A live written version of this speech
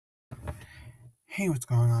Hey, what's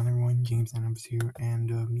going on, everyone? James Adams here,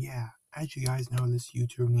 and yeah, as you guys know, this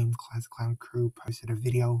YouTuber named Class Clown Crew posted a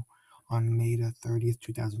video on May the 30th,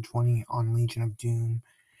 2020 on Legion of Doom,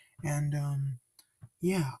 and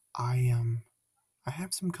yeah, I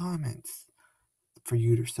have some comments for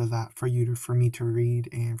you to for me to read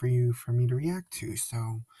and for me to react to.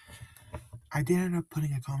 So I did end up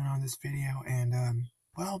putting a comment on this video, and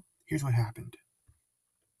well, here's what happened.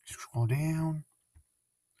 Scroll down.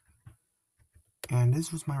 And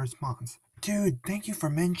this was my response. Dude, thank you for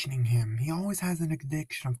mentioning him. He always has an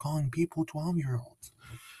addiction of calling people 12-year-olds.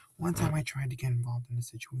 One time I tried to get involved in a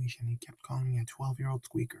situation, he kept calling me a 12-year-old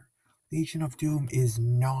squeaker. Legion of Doom is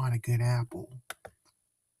not a good apple.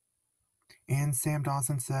 And Sam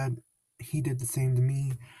Dawson said he did the same to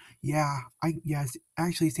me.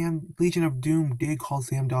 Actually, Legion of Doom did call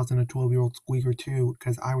Sam Dawson a 12-year-old squeaker too,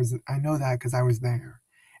 because I know that because I was there.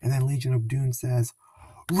 And then Legion of Doom says,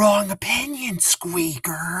 "Wrong opinion,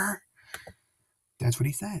 squeaker." That's what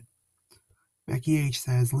he said. Becky H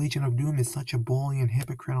says, Legion of Doom is such a bully and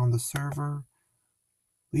hypocrite on the server.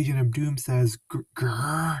 Legion of Doom says,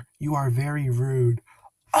 grr, you are very rude.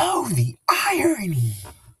 Oh, the irony!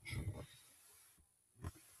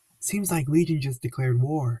 Seems like Legion just declared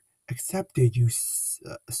war. Accepted, you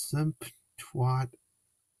simp twat.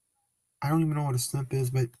 I don't even know what a simp is,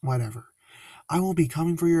 but whatever. I will be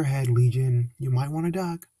coming for your head, Legion. You might want to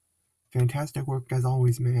duck. Fantastic work as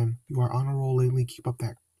always, man. You are on a roll lately. Keep up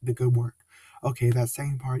the good work. Okay, that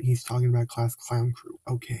second part, he's talking about Class Clown Crew.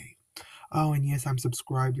 Okay. Oh, and yes, I'm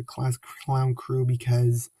subscribed to Class Clown Crew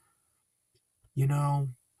because, you know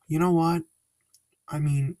what? I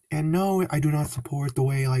mean, and no, I do not support the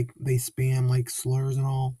way, like, they spam, like, slurs and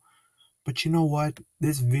all. But you know what?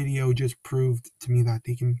 This video just proved to me that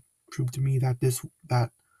they can prove to me that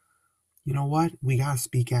you know what? We gotta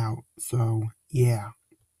speak out. So, yeah.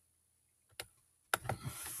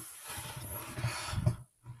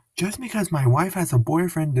 Just because my wife has a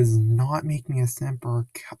boyfriend does not make me a simp or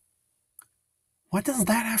what does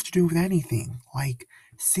that have to do with anything? Like,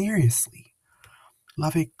 seriously.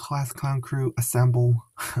 Love it, Class Clown Crew, assemble.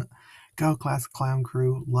 Go, Class Clown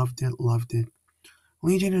Crew, loved it, loved it.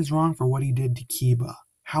 Legion is wrong for what he did to Kiba.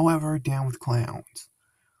 However, down with clowns.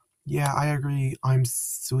 Yeah, I agree, I'm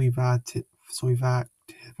Suivatico.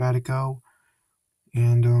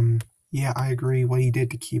 And, yeah, I agree, what he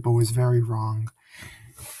did to Kiba was very wrong.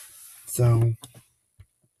 So,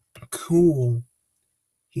 cool.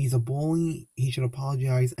 He's a bully, he should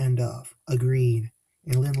apologize, end of. Agreed.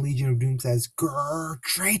 And then Legion of Doom says, grrr,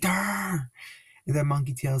 traitor! And then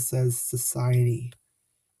Monkey Tail says, society.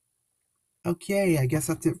 Okay, I guess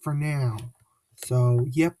that's it for now. So,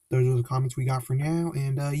 yep, those are the comments we got for now,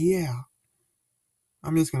 and yeah.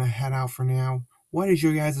 I'm just gonna head out for now. What is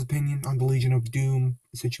your guys' opinion on the Legion of Doom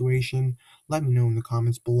situation? Let me know in the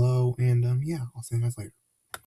comments below, and yeah, I'll see you guys later.